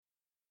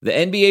The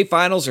NBA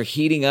Finals are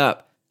heating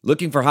up.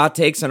 Looking for hot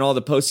takes on all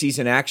the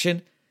postseason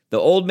action? The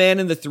Old Man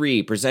and the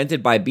Three,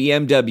 presented by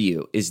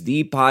BMW, is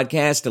the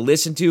podcast to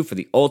listen to for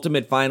the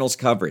ultimate finals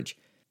coverage.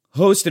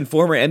 Host and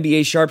former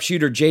NBA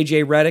sharpshooter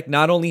JJ Redick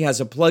not only has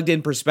a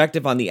plugged-in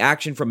perspective on the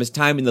action from his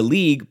time in the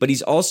league, but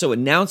he's also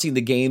announcing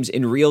the games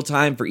in real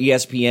time for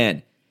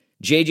ESPN.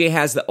 JJ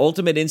has the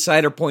ultimate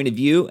insider point of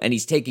view, and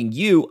he's taking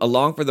you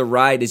along for the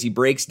ride as he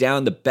breaks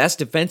down the best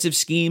defensive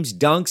schemes,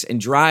 dunks, and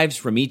drives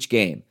from each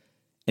game.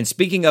 And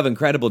speaking of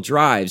incredible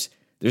drives,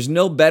 there's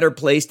no better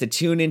place to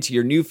tune into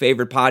your new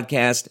favorite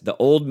podcast, The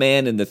Old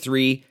Man and the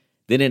Three,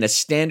 than in a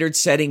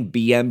standard-setting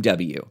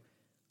BMW.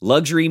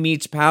 Luxury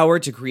meets power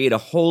to create a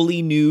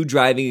wholly new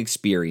driving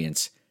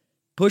experience.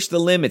 Push the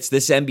limits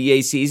this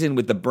NBA season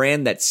with the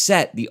brand that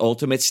set the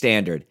ultimate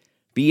standard,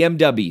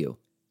 BMW,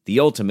 the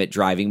ultimate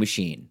driving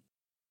machine.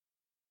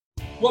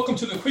 Welcome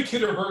to the quick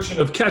hitter version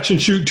of Catch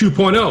and Shoot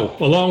 2.0.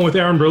 Along with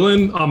Aaron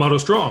Berlin, I'm Otto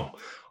Strong.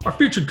 Our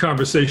featured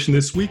conversation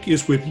this week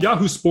is with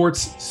Yahoo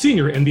Sports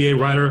senior NBA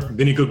writer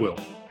Vinny Goodwill.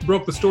 He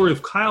broke the story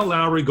of Kyle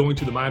Lowry going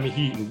to the Miami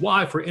Heat and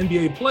why, for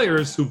NBA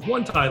players who've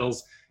won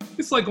titles,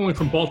 it's like going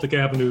from Baltic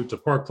Avenue to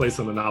Park Place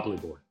on the Monopoly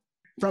board.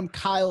 From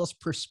Kyle's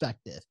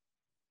perspective,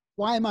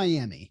 why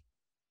Miami?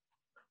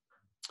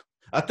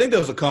 I think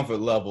there was a comfort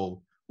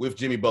level with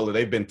Jimmy Butler.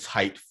 They've been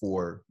tight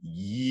for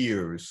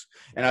years.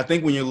 And I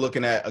think when you're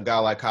looking at a guy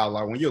like Kyle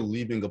Lowry, when you're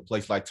leaving a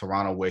place like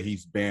Toronto where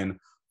he's been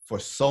for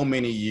so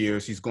many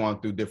years, he's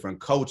gone through different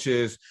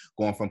coaches,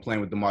 going from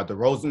playing with DeMar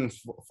DeRozan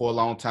for a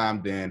long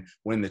time, then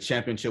winning the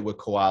championship with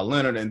Kawhi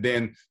Leonard, and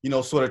then,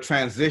 sort of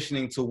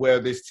transitioning to where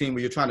this team,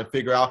 where you're trying to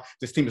figure out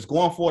this team is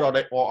going for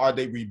it, or are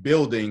they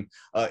rebuilding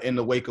in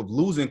the wake of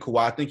losing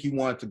Kawhi. I think he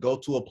wanted to go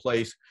to a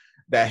place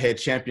that had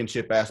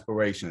championship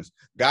aspirations.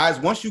 Guys,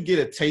 once you get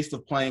a taste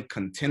of playing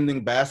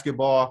contending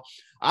basketball,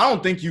 I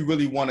don't think you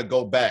really want to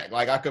go back.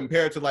 Like, I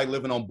compare it to like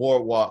living on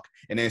Boardwalk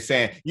and then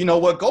saying, you know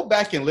what, go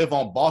back and live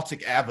on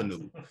Baltic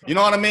Avenue. You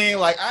know what I mean?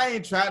 Like, I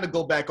ain't trying to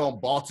go back on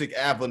Baltic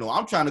Avenue.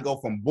 I'm trying to go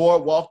from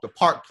Boardwalk to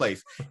Park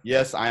Place.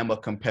 Yes, I am a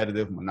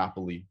competitive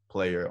Monopoly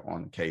player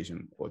on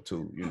occasion or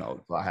two,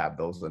 so I have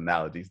those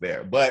analogies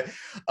there. But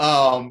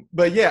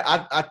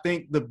yeah, I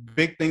think the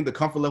big thing, the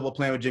comfort level of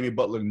playing with Jimmy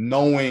Butler,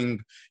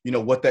 knowing,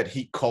 what that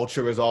Heat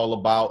culture is all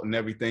about and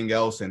everything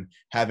else, and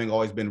having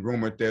always been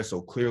rumored there. So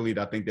clearly,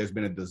 I think there's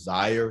been a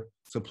desire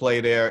to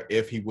play there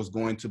if he was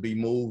going to be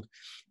moved.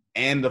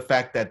 And the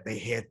fact that they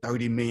had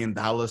 $30 million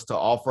to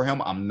offer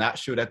him, I'm not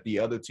sure that the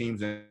other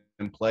teams in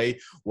play,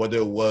 whether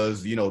it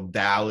was,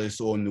 Dallas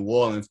or New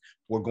Orleans,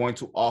 were going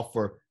to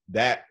offer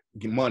that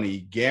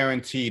money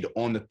guaranteed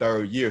on the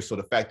third year. So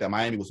the fact that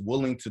Miami was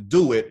willing to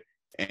do it,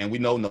 and we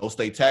know no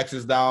state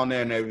taxes down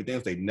there and everything,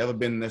 so they've never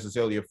been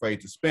necessarily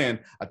afraid to spend,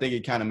 I think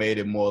it kind of made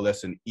it more or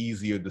less an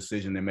easier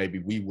decision than maybe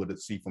we would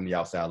see from the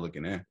outside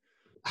looking in.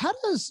 How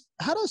does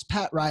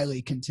Pat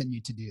Riley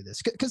continue to do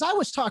this? Because I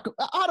was talking,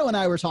 Otto and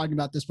I were talking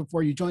about this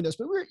before you joined us,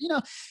 but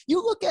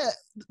you look at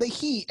the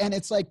Heat and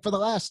it's like for the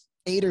last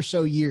 8 or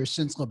so years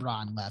since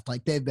LeBron left,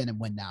 like they've been in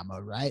win now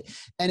mode, right?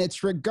 And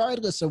it's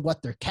regardless of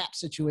what their cap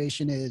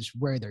situation is,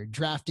 where they're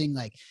drafting,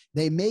 like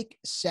they make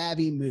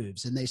savvy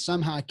moves and they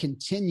somehow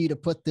continue to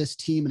put this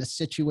team in a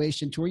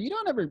situation to where you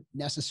don't ever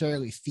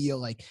necessarily feel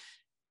like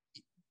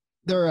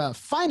they're a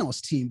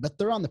finals team, but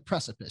they're on the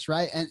precipice,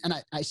 right? And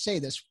I say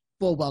this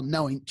full well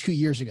knowing 2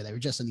 years ago they were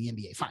just in the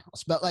NBA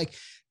finals, but like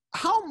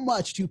how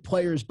much do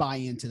players buy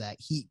into that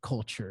Heat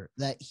culture,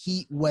 that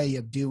Heat way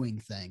of doing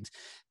things,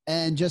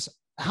 and just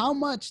how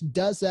much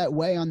does that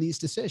weigh on these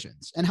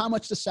decisions, and how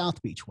much does South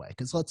Beach weigh?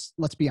 Because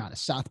let's be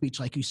honest, South Beach,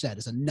 like you said,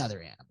 is another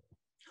animal.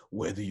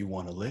 Where do you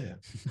want to live?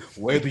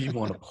 Where do you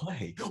want to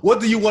play?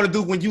 What do you want to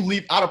do when you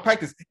leave out of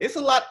practice? It's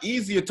a lot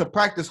easier to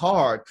practice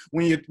hard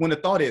when the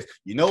thought is,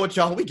 you know what,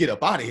 y'all, we get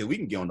up out of here, we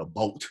can get on the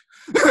boat.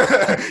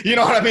 You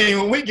know what I mean?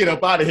 When we get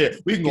up out of here,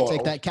 we can go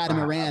take that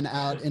catamaran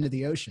out into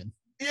the ocean.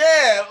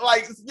 Yeah,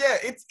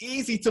 it's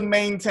easy to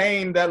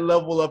maintain that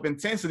level of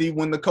intensity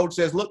when the coach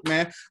says, look,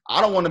 man, I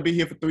don't want to be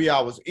here for 3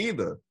 hours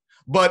either.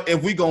 But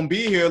if we're going to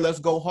be here, let's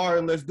go hard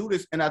and let's do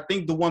this. And I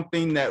think the one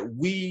thing that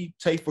we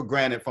take for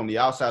granted from the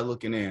outside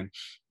looking in,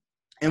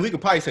 and we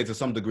could probably say to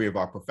some degree of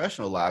our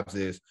professional lives,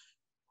 is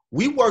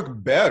we work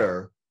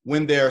better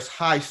when there's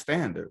high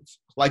standards.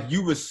 Like,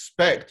 you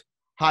respect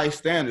high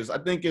standards. I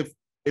think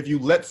if you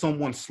let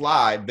someone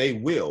slide, they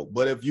will.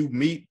 But if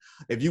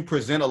you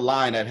present a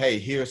line that, hey,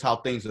 here's how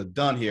things are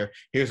done here,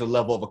 here's a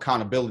level of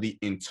accountability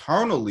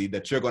internally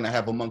that you're going to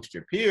have amongst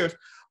your peers,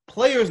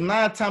 players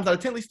 9 times out of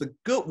 10, at least the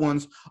good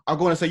ones, are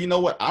going to say, you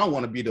know what, I don't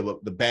want to be the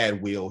bad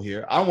wheel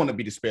here. I don't want to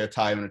be the spare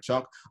tire in the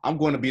trunk. I'm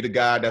going to be the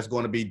guy that's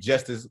going to be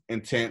just as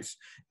intense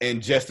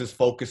and just as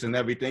focused and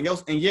everything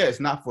else. And yeah, it's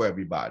not for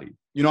everybody.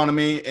 You know what I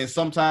mean? And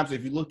sometimes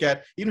even if you look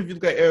at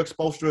Eric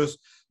Spoelstra's,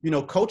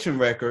 coaching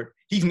record,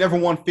 he's never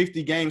won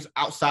 50 games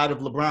outside of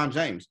LeBron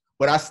James.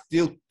 But I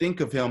still think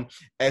of him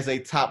as a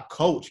top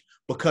coach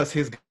because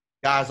his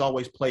guys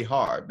always play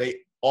hard. They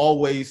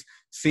always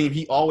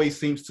he always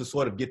seems to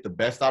sort of get the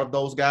best out of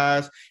those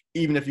guys,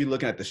 even if you're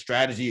looking at the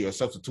strategy or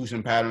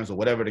substitution patterns or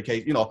whatever the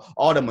case,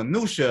 all the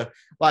minutia.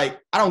 Like,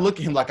 I don't look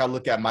at him like I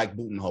look at Mike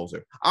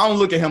Budenholzer. I don't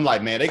look at him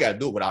like, man, they got to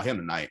do it without him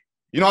tonight.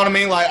 You know what I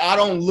mean? Like, I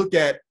don't look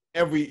at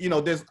I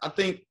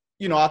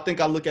think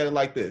I look at it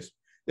like this.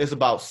 There's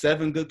about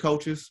 7 good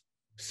coaches,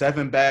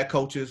 7 bad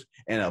coaches,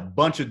 and a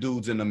bunch of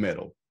dudes in the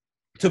middle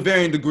to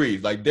varying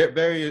degrees, like they're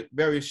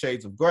various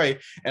shades of gray.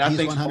 And he's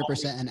I think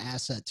 100% an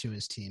asset to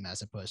his team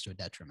as opposed to a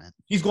detriment.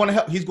 He's going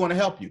to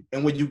help you.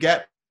 And when you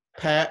get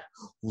Pat,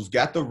 who's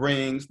got the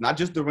rings, not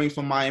just the rings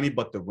from Miami,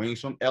 but the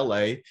rings from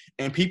LA,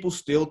 and people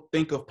still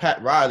think of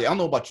Pat Riley. I don't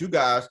know about you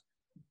guys.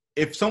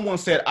 If someone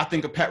said, I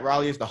think of Pat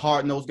Riley as the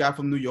hard-nosed guy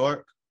from New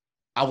York,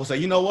 I would say,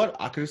 you know what?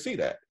 I could see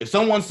that. If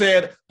someone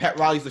said Pat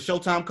Riley's the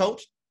Showtime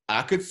coach,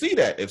 I could see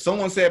that. If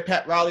someone said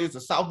Pat Riley is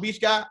a South Beach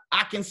guy,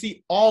 I can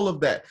see all of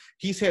that.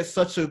 He's had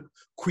such a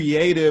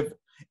creative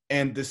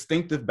and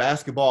distinctive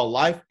basketball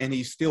life, and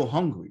he's still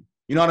hungry.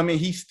 You know what I mean?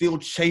 He's still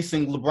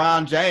chasing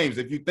LeBron James.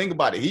 If you think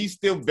about it, he's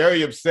still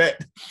very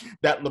upset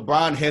that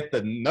LeBron had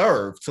the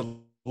nerve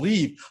to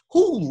leave.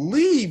 Who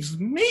leaves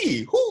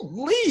me? Who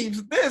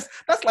leaves this?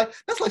 That's like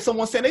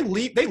someone saying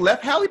they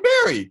left Halle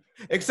Berry.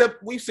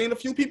 Except we've seen a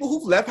few people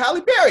who've left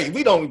Halle Berry.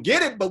 We don't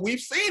get it, but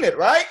we've seen it,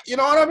 right? You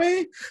know what I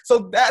mean?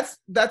 So that's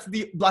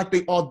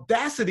the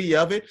audacity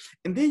of it.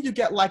 And then you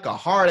get like a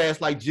hard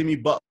ass like Jimmy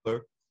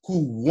Butler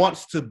who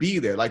wants to be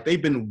there. Like,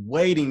 they've been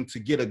waiting to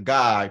get a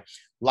guy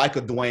like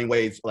a Dwayne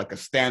Wade, like a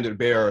standard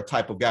bearer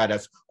type of guy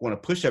that's going to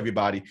push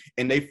everybody.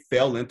 And they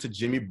fell into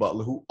Jimmy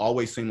Butler, who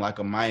always seemed like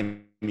a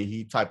Miami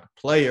Heat type of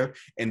player.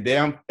 And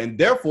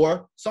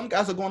therefore, some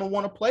guys are going to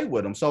want to play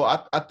with him. So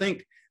I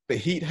think the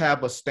Heat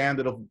have a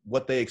standard of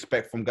what they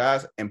expect from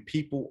guys, and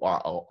people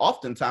are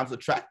oftentimes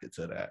attracted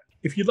to that.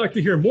 If you'd like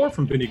to hear more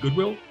from Vinny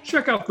Goodwill,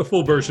 check out the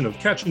full version of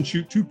Catch and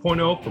Shoot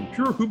 2.0 from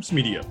Pure Hoops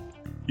Media.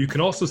 You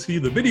can also see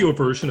the video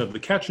version of the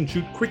Catch and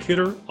Shoot Quick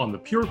Hitter on the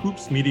Pure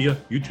Hoops Media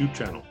YouTube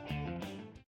channel.